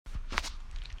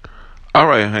All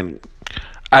right, honey.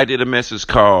 I did a message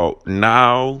called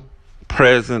Now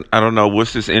Present. I don't know what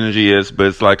this energy is, but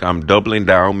it's like I'm doubling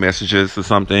down messages or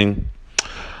something.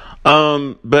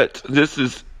 But this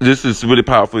is really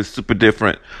powerful. It's super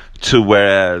different to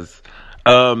whereas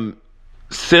um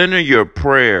center your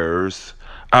prayers.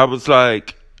 I was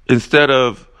like, instead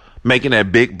of making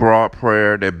that big broad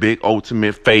prayer, that big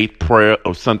ultimate faith prayer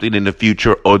of something in the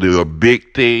future or the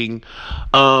big thing,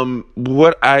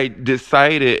 what I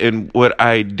decided and what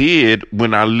I did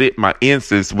when I lit my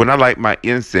incense, when I light my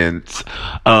incense,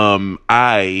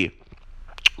 I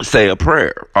say a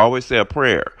prayer. Always say a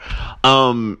prayer.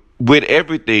 With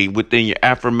everything within your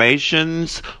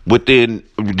affirmations, within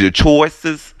the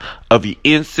choices of your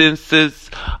incenses,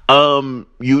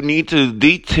 you need to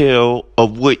detail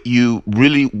of what you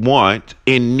really want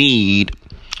and need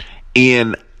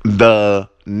in the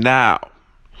now,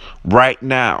 right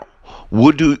now.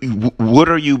 What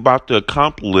are you about to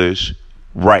accomplish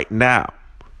right now,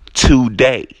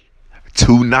 today?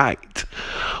 Tonight,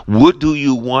 what do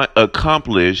you want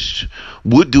accomplished?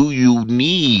 What do you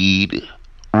need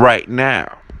right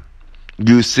now?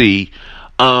 You see,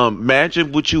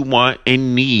 imagine what you want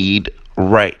and need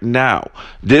right now.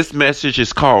 This message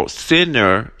is called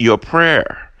Center Your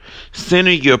Prayer.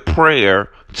 Center your prayer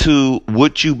to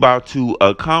what you about to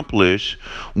accomplish,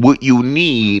 what you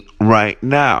need right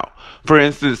now. For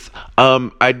instance,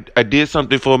 I did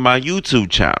something for my YouTube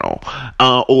channel,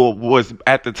 or was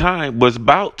at the time was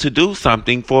about to do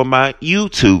something for my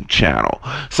YouTube channel.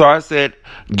 So I said,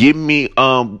 give me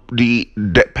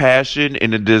the passion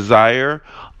and the desire,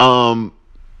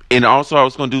 and also I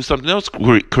was going to do something else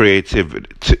creatively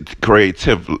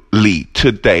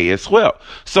today as well.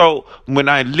 So when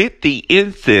I lit the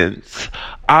incense,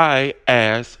 I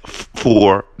asked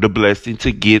for the blessing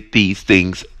to get these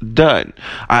things done.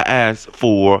 I asked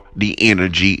for the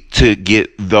energy to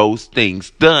get those things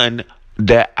done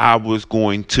that I was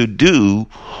going to do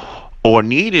or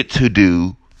needed to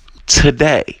do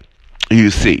today.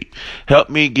 You see, help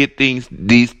me get these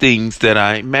things that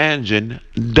I imagine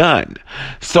done.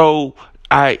 So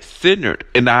I centered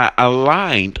and I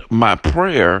aligned my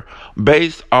prayer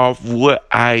based off what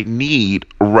I need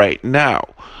right now.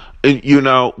 And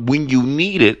when you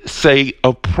need it, say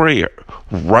a prayer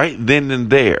right then and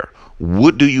there.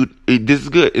 What do you, this is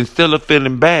good. Instead of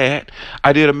feeling bad,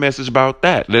 I did a message about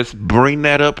that. Let's bring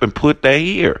that up and put that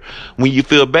here. When you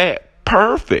feel bad,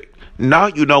 perfect. Now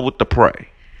you know what to pray.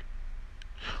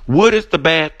 What is the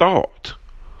bad thought?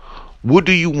 What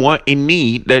do you want and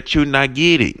need that you're not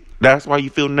getting? That's why you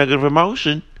feel negative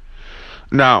emotion.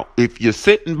 Now, if you're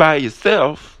sitting by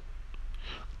yourself,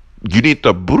 you need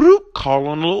to call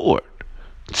on the Lord.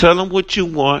 Tell him what you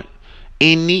want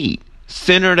and need.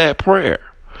 Center that prayer.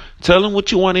 Tell him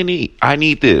what you want and need. I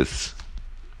need this.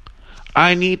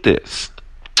 I need this.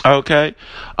 Okay?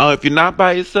 If you're not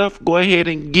by yourself, go ahead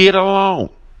and get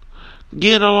along.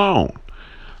 Get along.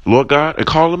 Lord God, and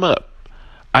call him up.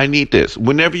 I need this.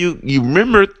 Whenever you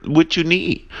remember what you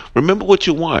need, remember what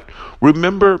you want.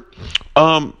 Remember,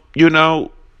 in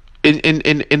the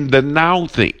now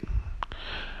thing.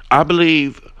 I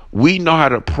believe we know how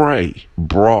to pray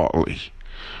broadly.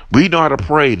 We know how to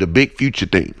pray the big future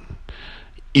thing.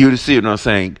 You see what I'm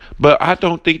saying? But I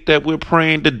don't think that we're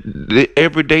praying the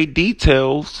everyday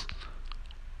details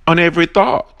on every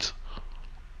thought,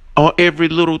 on every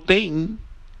little thing.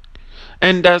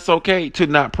 And that's okay to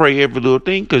not pray every little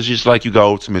thing, because just like you got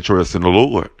ultimate trust in the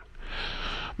Lord.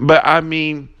 But I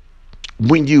mean,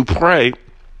 when you pray,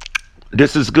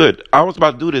 this is good. I was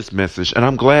about to do this message, and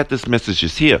I'm glad this message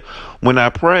is here. When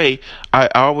I pray, I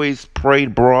always pray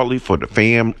broadly for the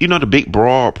fam. The big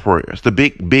broad prayers, the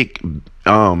big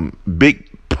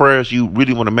prayers you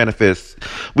really want to manifest.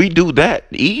 We do that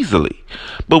easily,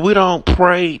 but we don't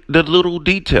pray the little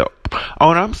detail.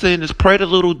 All I'm saying is pray the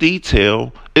little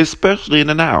detail, especially in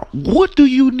the now. What do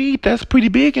you need that's pretty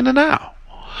big in the now?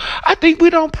 I think we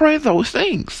don't pray those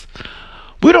things.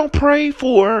 We don't pray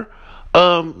for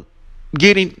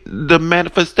getting the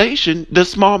manifestation, the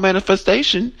small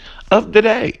manifestation of the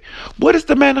day. What is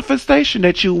the manifestation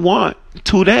that you want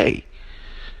today?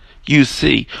 You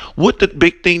see, what the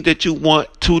big thing that you want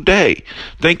today?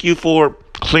 Thank you for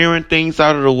clearing things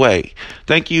out of the way.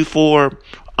 Thank you for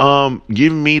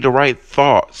giving me the right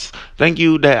thoughts. Thank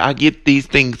you that I get these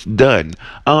things done.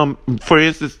 For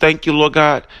instance, thank you, Lord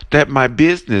God, that my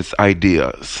business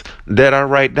ideas that I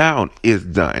write down is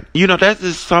done. That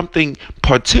is something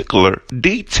particular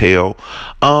detail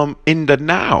in the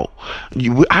now.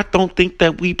 I don't think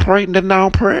that we pray in the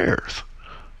now prayers.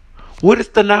 What is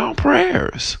the now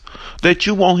prayers that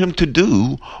you want him to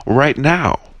do right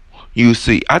now? You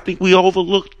see, I think we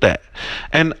overlooked that.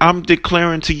 And I'm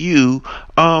declaring to you,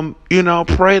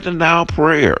 pray the now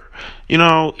prayer.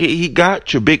 He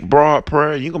got your big broad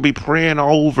prayer. You're going to be praying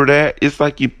over that. It's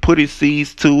like you put his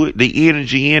seeds to it, the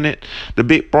energy in it, the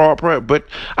big broad prayer. But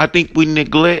I think we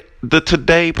neglect the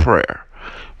today prayer.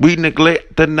 We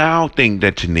neglect the now thing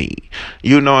that you need.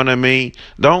 You know what I mean?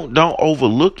 Don't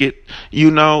overlook it.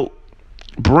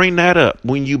 Bring that up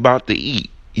when you about to eat.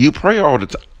 You pray all the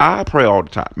time. I pray all the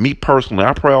time. Me personally,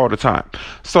 I pray all the time.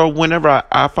 So whenever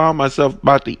I found myself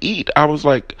about to eat, I was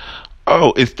like,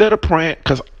 oh, instead of praying,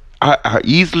 because I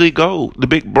easily go the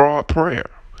big broad prayer.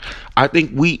 I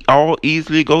think we all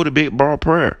easily go to big broad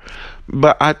prayer.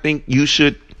 But I think you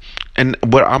should, and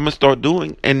what I'm going to start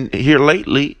doing, and here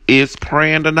lately, is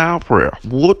praying the now prayer.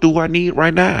 What do I need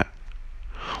right now?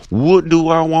 What do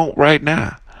I want right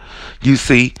now? You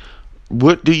see,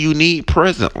 what do you need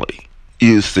presently?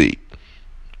 You see,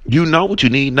 you know what you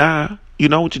need now. You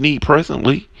know what you need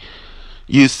presently.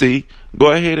 You see,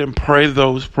 go ahead and pray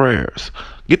those prayers.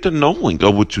 Get the knowing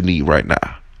of what you need right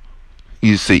now.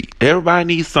 You see, everybody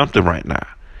needs something right now.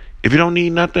 If you don't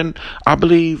need nothing, I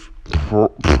believe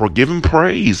give him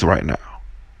praise right now.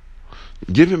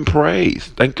 Give him praise.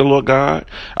 Thank the Lord God.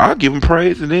 I'll give him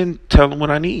praise and then tell him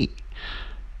what I need.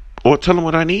 Or tell him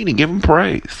what I need and give him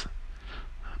praise.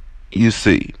 You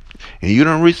see. And you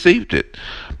don't received it.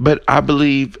 But I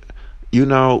believe,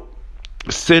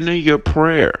 center your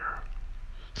prayer.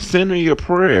 Center your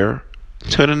prayer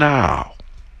to the now.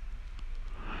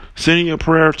 Center your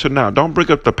prayer to now. Don't bring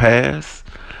up the past.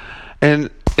 And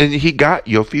he got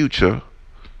your future.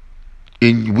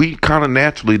 And we kind of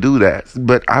naturally do that.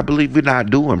 But I believe we're not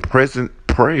doing present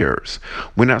prayers.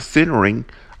 We're not centering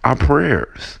our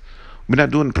prayers. We're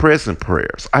not doing present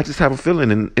prayers. I just have a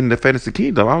feeling in the fantasy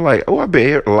kingdom. I'm like, I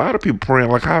bet a lot of people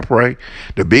praying like I pray.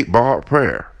 The big broad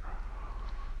prayer.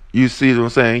 You see what I'm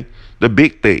saying? The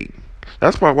big thing.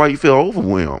 That's probably why you feel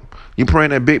overwhelmed. You're praying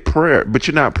that big prayer, but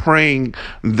you're not praying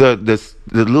the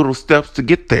little steps to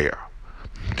get there.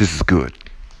 This is good.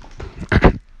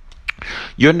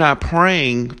 You're not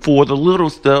praying for the little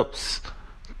steps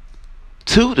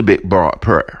to the big broad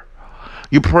prayer.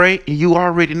 You pray, you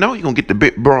already know you're going to get the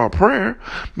big broad prayer,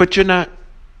 but you're not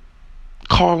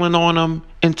calling on him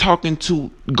and talking to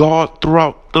God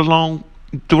throughout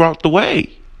the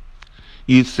way.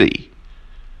 You see.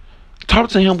 Talk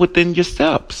to him within your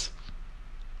steps.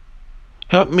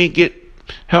 Help me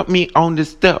on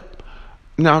this step.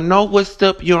 Now know what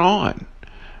step you're on.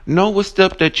 Know what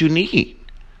step that you need.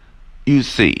 You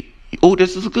see. Oh,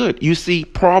 this is good. You see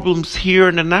problems here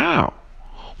and now.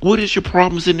 What is your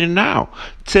problems in the now?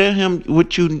 Tell him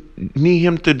what you need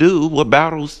him to do, what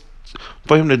battles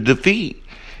for him to defeat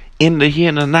in the here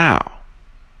and the now.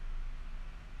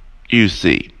 You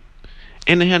see.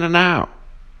 In the here and now.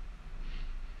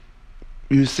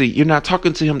 You see, you're not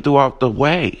talking to him throughout the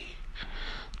way.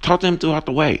 Talk to him throughout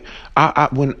the way.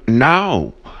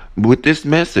 With this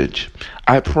message,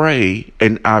 I pray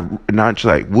and I'm just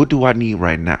like, what do I need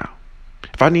right now?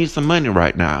 If I need some money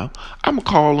right now, I'm gonna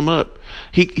call him up.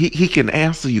 He can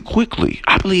answer you quickly.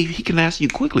 I believe he can answer you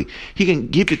quickly. He can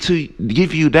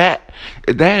give you that.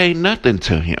 That ain't nothing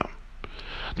to him.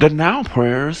 The now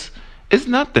prayers is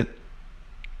nothing.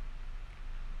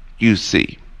 You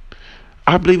see.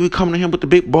 I believe we come to him with the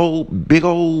big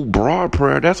old broad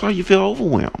prayer. That's why you feel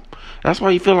overwhelmed. That's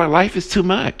why you feel like life is too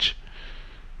much.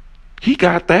 He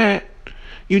got that.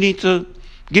 You need to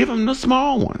give him the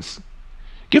small ones.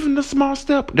 Give him the small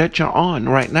step that you're on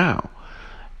right now.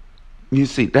 You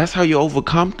see, that's how you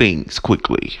overcome things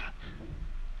quickly.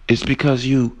 It's because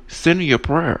you center your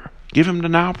prayer. Give him the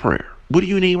now prayer. What do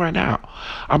you need right now?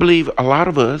 I believe a lot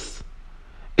of us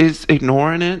is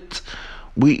ignoring it.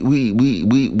 We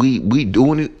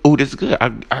doing it. Oh, this is good.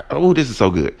 This is so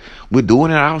good. We're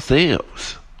doing it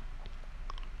ourselves.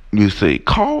 You see,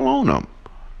 call on them.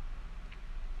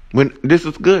 When this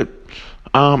is good.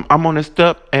 I'm on this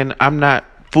step and I'm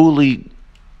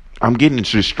getting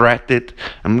distracted.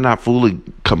 I'm not fully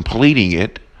completing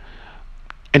it.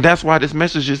 And that's why this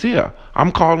message is here.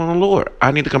 I'm calling on the Lord.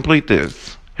 I need to complete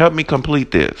this. Help me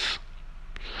complete this.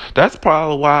 That's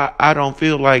probably why I don't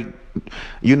feel like,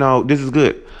 this is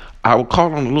good. I would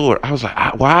call on the Lord. I was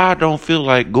like, why I don't feel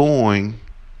like going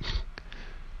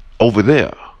over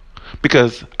there?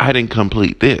 Because I didn't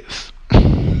complete this.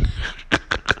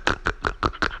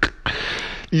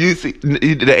 You see,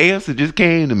 the answer just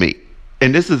came to me.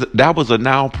 And that was a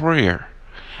now prayer.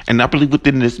 And I believe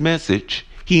within this message,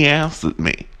 he answered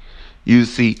me. You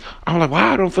see, I'm like,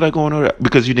 why I don't feel like going over there?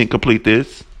 Because you didn't complete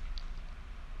this.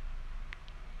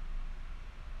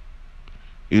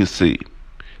 You see,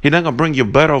 He's not going to bring your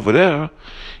butt over there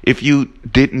if you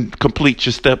didn't complete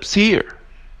your steps here.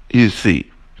 You see.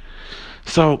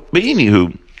 So, but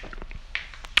anywho,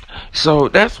 so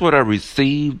that's what I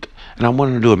received, and I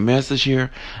wanted to do a message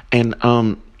here, and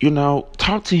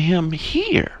talk to him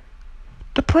here,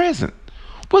 the present.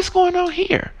 What's going on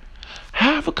here?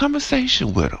 Have a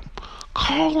conversation with him.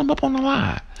 Call him up on the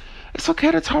line. It's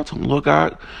okay to talk to him. Lord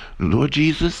God, Lord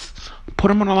Jesus,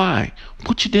 put him on the line.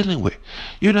 What you dealing with?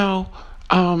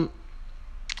 I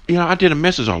did a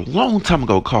message a long time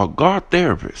ago called God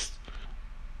Therapist.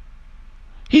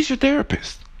 He's your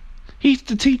therapist. He's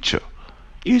the teacher.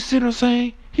 You see what I'm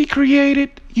saying? He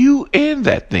created you and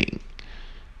that thing.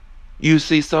 You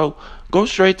see, so go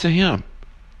straight to him.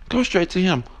 Go straight to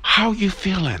him. How you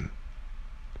feeling?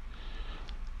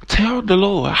 Tell the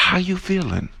Lord how you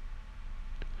feeling.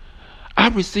 I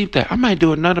received that. I might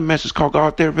do another message called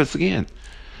God Therapist again.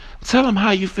 Tell him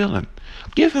how you feeling.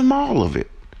 Give him all of it.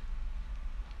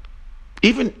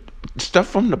 Even stuff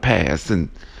from the past and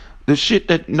the shit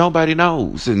that nobody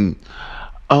knows, and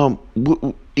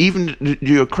even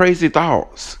your crazy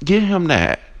thoughts. Give him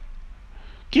that.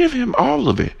 Give him all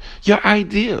of it. Your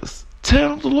ideas.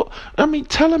 Tell the Lord.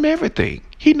 Tell him everything.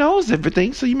 He knows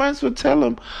everything, so you might as well tell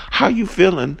him how you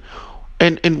feeling,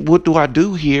 and what do I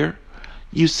do here?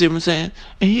 You see what I'm saying?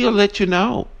 And he'll let you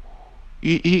know.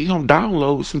 He gonna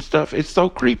download some stuff. It's so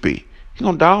creepy. He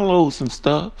gonna download some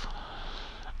stuff.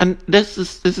 And this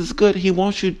is good. He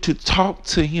wants you to talk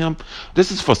to him.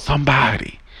 This is for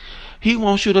somebody. He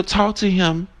wants you to talk to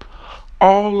him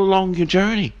all along your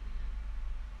journey.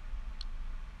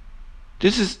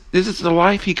 This is the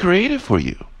life he created for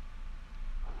you.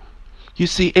 You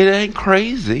see, it ain't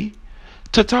crazy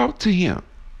to talk to him.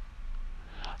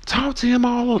 Talk to him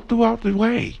all throughout the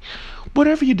way.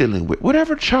 Whatever you're dealing with,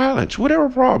 whatever challenge, whatever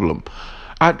problem.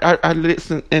 I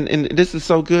listen, and this is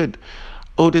so good.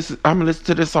 I'm gonna listen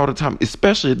to this all the time,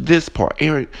 especially this part.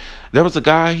 Aaron, there was a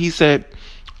guy, he said,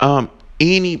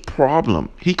 any problem,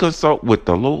 he consult with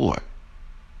the Lord.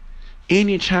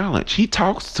 Any challenge, he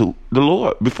talks to the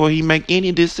Lord before he make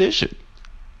any decision.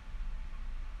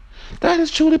 That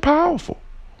is truly powerful.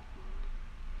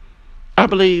 I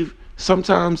believe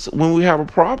sometimes when we have a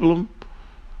problem,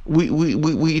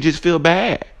 we just feel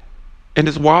bad and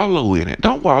just wallow in it.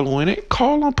 Don't wallow in it.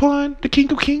 Call upon the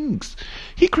King of Kings.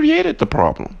 He created the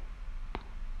problem.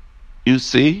 You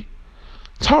see?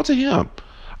 Talk to him.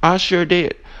 I sure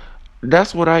did.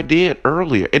 That's what I did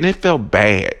earlier, and it felt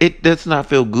bad. It does not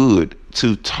feel good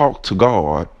to talk to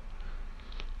God.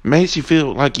 Makes you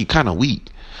feel like you're kind of weak.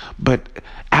 But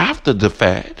after the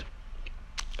fact,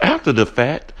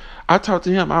 I talked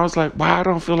to him. I was like, "Why I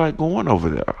don't feel like going over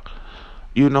there?"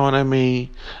 You know what I mean?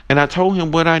 And I told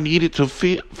him what I needed to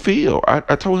feel.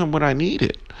 I told him what I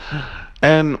needed,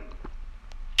 and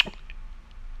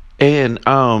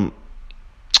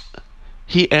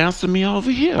he answered me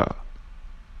over here.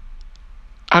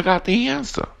 I got the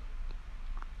answer.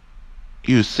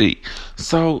 You see,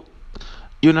 so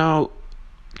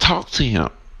talk to him.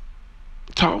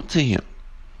 Talk to him.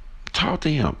 Talk to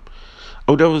him.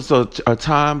 Oh, there was a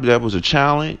time that was a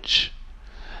challenge,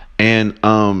 and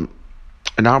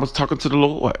I was talking to the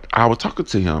Lord. I was talking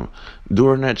to him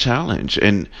during that challenge,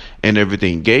 and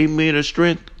everything gave me the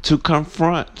strength to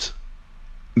confront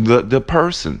the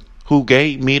person who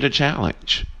gave me the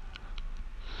challenge.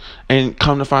 And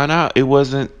come to find out, it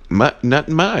wasn't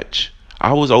nothing much.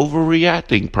 I was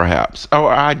overreacting, perhaps, or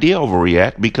I did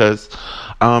overreact because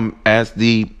as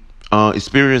the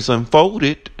experience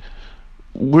unfolded,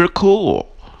 we're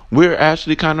cool. We're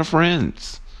actually kind of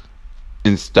friends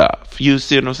and stuff. You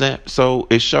see what I'm saying? So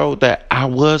it showed that I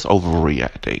was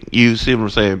overreacting. You see what I'm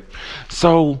saying?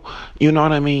 So, you know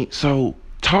what I mean? So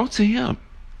talk to him.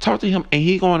 Talk to him, and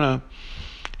he gonna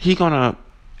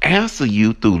answer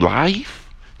you through life,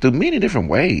 through many different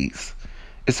ways.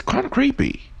 It's kind of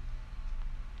creepy.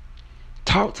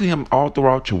 Talk to him all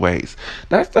throughout your ways.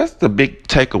 That's the big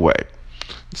takeaway.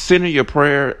 Center your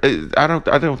prayer. I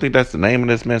don't think that's the name of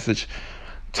this message.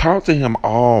 Talk to him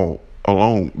all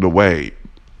along the way.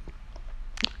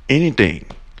 Anything,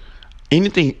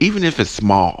 even if it's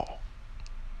small.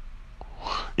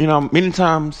 Many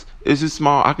times it's just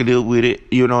small. I can deal with it.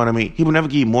 You know what I mean? He will never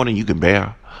give you more than you can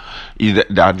bear.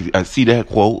 I see that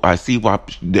quote. I see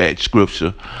that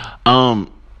scripture.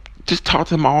 Just talk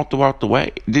to him all throughout the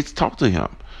way. Just talk to him,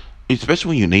 especially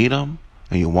when you need him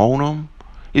and you want him.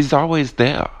 He's always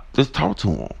there. Just talk to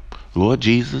him, Lord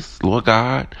Jesus, Lord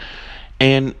God,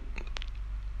 and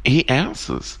he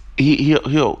answers.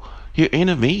 He'll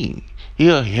intervene.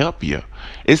 He'll help you.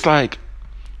 It's like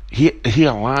he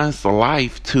aligns the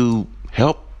life to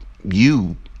help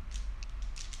you.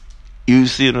 You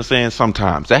see what I'm saying?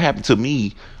 Sometimes that happened to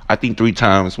me, I think 3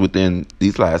 times within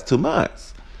these last 2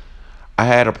 months. I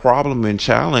had a problem and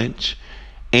challenge,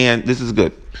 and this is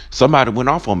good. Somebody went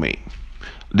off on me.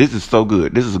 This is so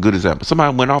good. This is a good example.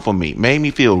 Somebody went off on me, made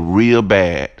me feel real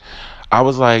bad. I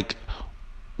was like,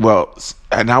 well,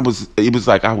 and it was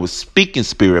like I was speaking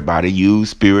spirit by the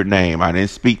used spirit name. I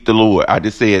didn't speak the Lord. I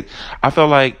just said, I felt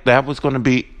like that was going to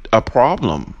be a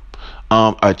problem,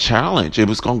 a challenge. It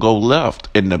was going to go left.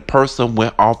 And the person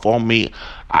went off on me.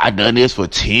 I done this for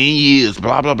 10 years,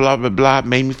 blah, blah, blah, blah, blah.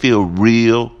 Made me feel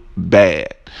real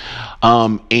bad.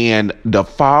 And the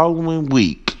following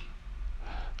week,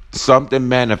 something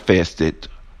manifested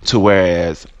to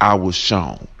whereas I was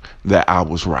shown that I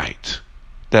was right,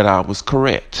 that I was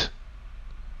correct,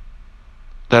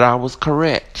 that I was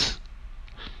correct.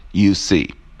 You see,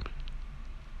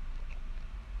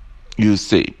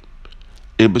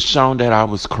 it was shown that I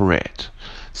was correct.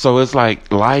 So it's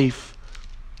like life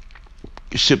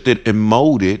shifted and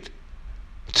molded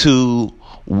to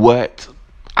what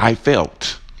I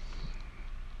felt.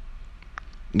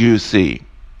 You see,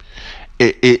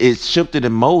 it shifted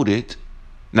and molded.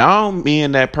 Now me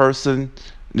and that person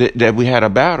that we had a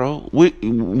battle,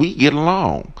 we get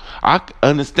along. I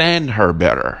understand her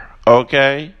better.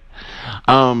 Okay,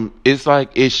 it's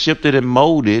like it shifted and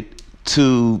molded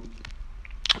to,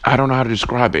 I don't know how to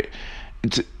describe it,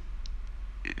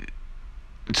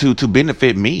 to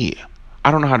benefit me. I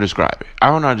don't know how to describe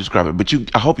it. But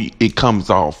I hope it comes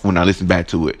off when I listen back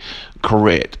to it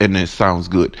correct, and it sounds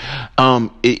good.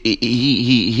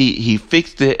 He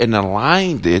fixed it and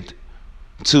aligned it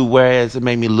to whereas it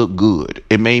made me look good.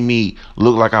 It made me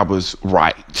look like I was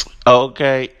right.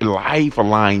 Okay, life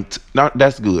aligned. No,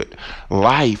 that's good.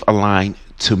 Life aligned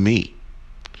to me.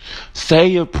 Say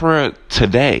your prayer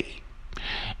today,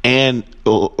 and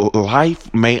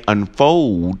life may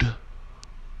unfold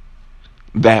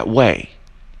that way.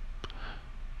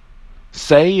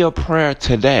 Say your prayer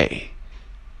today.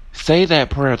 Say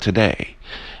that prayer today,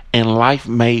 and life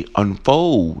may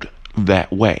unfold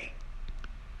that way.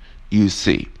 You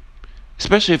see,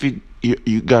 especially if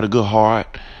you got a good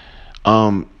heart,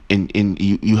 and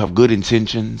you have good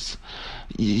intentions,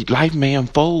 life may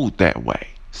unfold that way.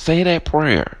 Say that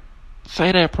prayer.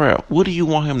 Say that prayer. What do you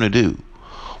want him to do?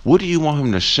 What do you want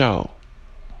him to show?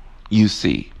 You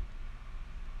see.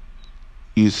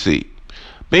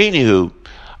 But anywho,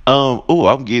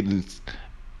 I'm getting,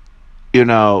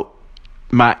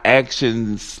 my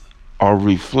actions are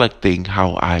reflecting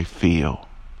how I feel.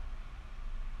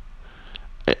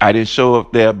 I didn't show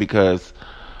up there because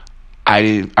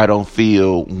I don't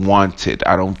feel wanted.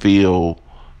 I don't feel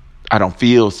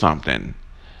something.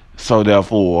 So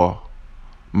therefore,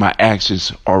 my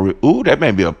actions are, that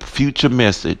may be a future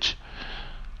message.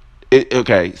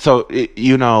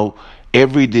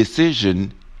 Every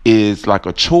decision is like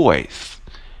a choice,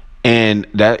 and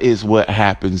that is what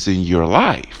happens in your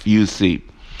life, you see.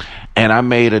 And I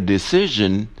made a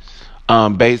decision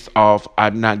based off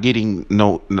I'm not getting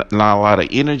not a lot of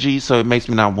energy, so it makes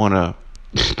me not want to.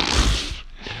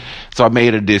 So I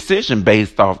made a decision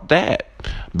based off that,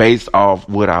 based off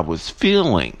what I was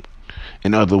feeling.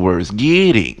 In other words,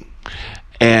 getting.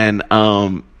 And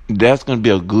that's going to be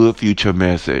a good future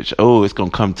message. Oh, it's going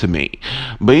to come to me.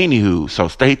 But anywho, so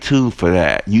stay tuned for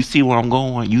that. You see where I'm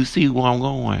going?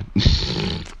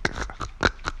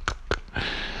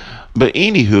 But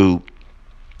anywho,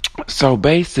 so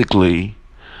basically,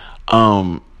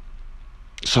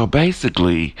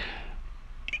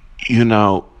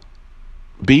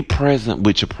 be present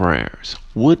with your prayers.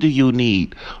 What do you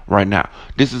need right now?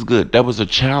 This is good. That was a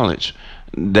challenge.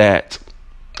 It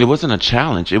wasn't a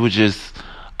challenge. It was just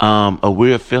a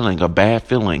weird feeling, a bad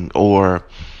feeling, or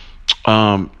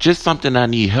just something I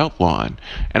need help on.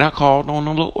 And I called on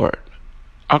the Lord.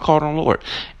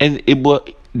 And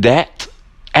that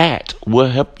act will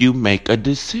help you make a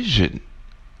decision.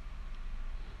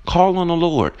 Call on the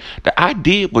Lord. I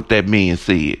did what that man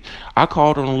said. I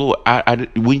called on the Lord.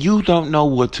 When you don't know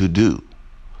what to do,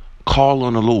 call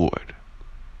on the Lord.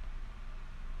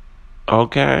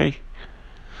 Okay?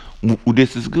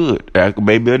 This is good.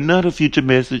 Maybe another future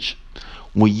message.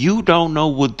 When you don't know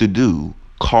what to do,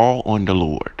 call on the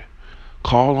Lord.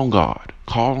 Call on God.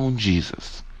 Call on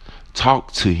Jesus.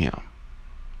 Talk to him.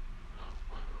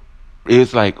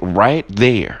 It's like right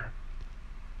there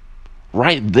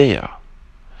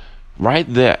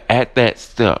at that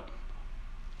step,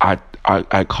 I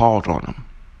called on him.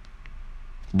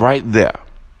 Right there.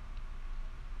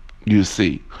 You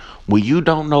see, when you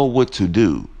don't know what to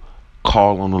do,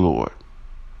 call on the Lord.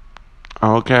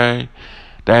 Okay?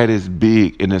 That is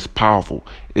big and it's powerful.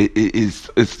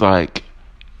 It's like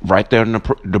right there in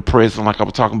the prison, like I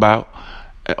was talking about,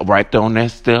 right there on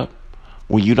that step.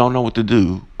 When you don't know what to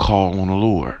do, call on the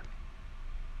Lord.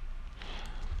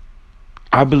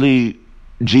 I believe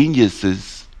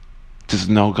geniuses just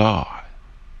know God.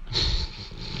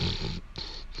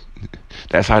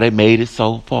 That's how they made it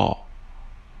so far.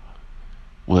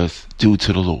 Was due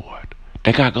to the Lord.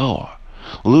 They got God.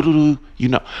 Little do you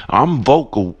know, I'm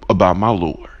vocal about my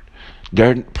Lord.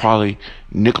 They're probably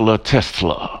Nikola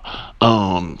Tesla,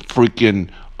 freaking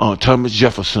Thomas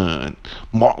Jefferson,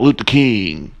 Martin Luther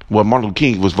King. Well, Martin Luther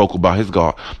King was vocal about his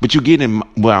God, but you get in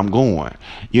where I'm going.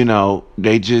 You know,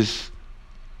 they just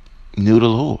knew the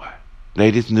Lord.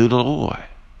 They just knew the Lord.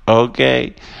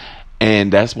 Okay?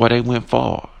 And that's why they went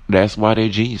far. That's why they're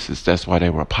Jesus. That's why they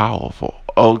were powerful.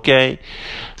 Okay?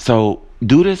 So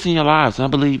do this in your lives. And I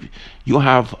believe you'll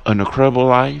have an incredible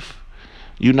life.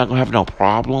 You're not going to have no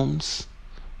problems.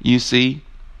 You see?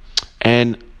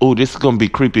 And, oh, this is going to be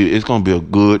creepy. It's going to be a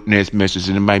good next message.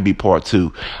 And it might be part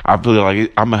 2. I feel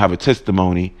like I'm going to have a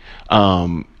testimony.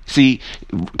 See,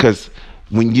 because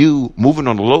when you moving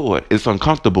on the Lord, it's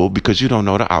uncomfortable because you don't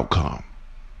know the outcome.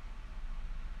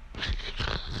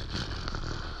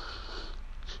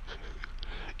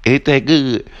 Ain't that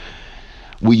good?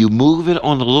 When you move it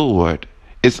on the Lord,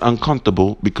 it's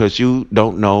uncomfortable because you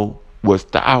don't know what's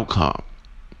the outcome.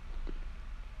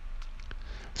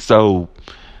 So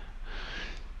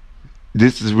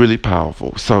this is really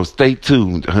powerful. So stay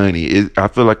tuned, honey. I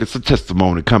feel like it's a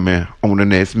testimony coming on the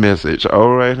next message.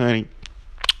 All right, honey.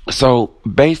 So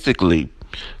basically,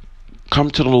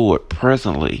 come to the Lord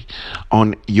presently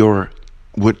on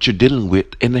what you're dealing with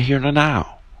in the here and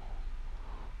now.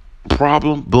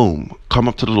 Problem, boom, come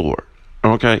up to the Lord.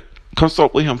 Okay?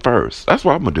 Consult with him first. That's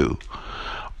what I'm going to do.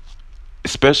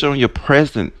 Especially on your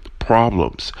present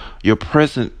problems, your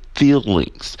present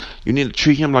feelings. You need to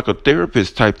treat him like a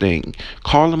therapist type thing.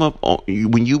 Call him up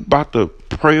when you about to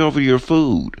pray over your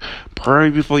food.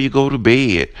 Pray before you go to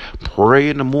bed. Pray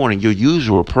in the morning, your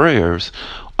usual prayers.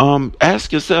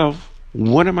 Ask yourself,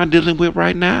 what am I dealing with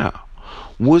right now?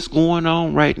 What's going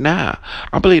on right now?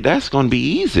 I believe that's going to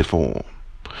be easy for him.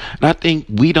 And I think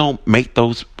we don't make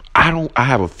those. I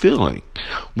have a feeling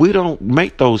we don't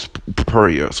make those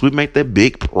prayers. We make that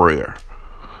big prayer.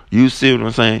 You see what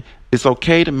I'm saying? It's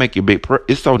okay to make your big prayer.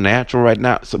 It's so natural right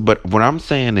now. But what I'm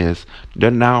saying is,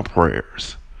 they're now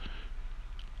prayers.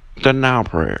 They're now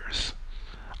prayers.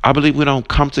 I believe we don't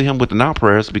come to him with the now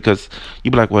prayers because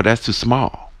you be like, well, that's too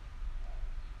small.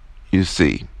 You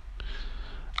see.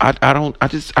 I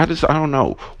don't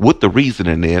know what the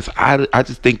reasoning is. I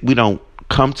just think we don't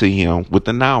come to him with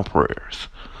the now prayers,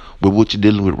 with what you're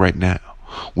dealing with right now,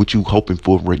 what you hoping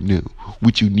for right now,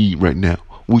 what you need right now,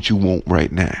 what you want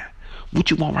right now, what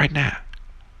you want right now,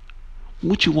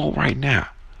 what you want right now.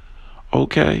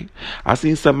 Okay, I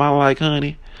seen something I like,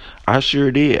 honey. I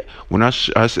sure did. When I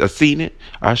seen it,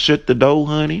 I shut the door,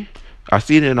 honey. I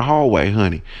seen it in the hallway,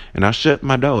 honey, and I shut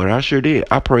my door. And I sure did.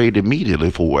 I prayed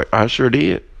immediately for it. I sure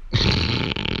did.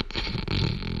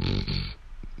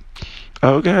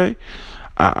 Okay.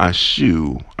 I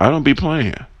don't be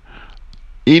playing.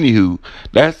 Anywho,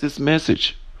 that's this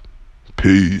message.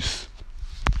 Peace.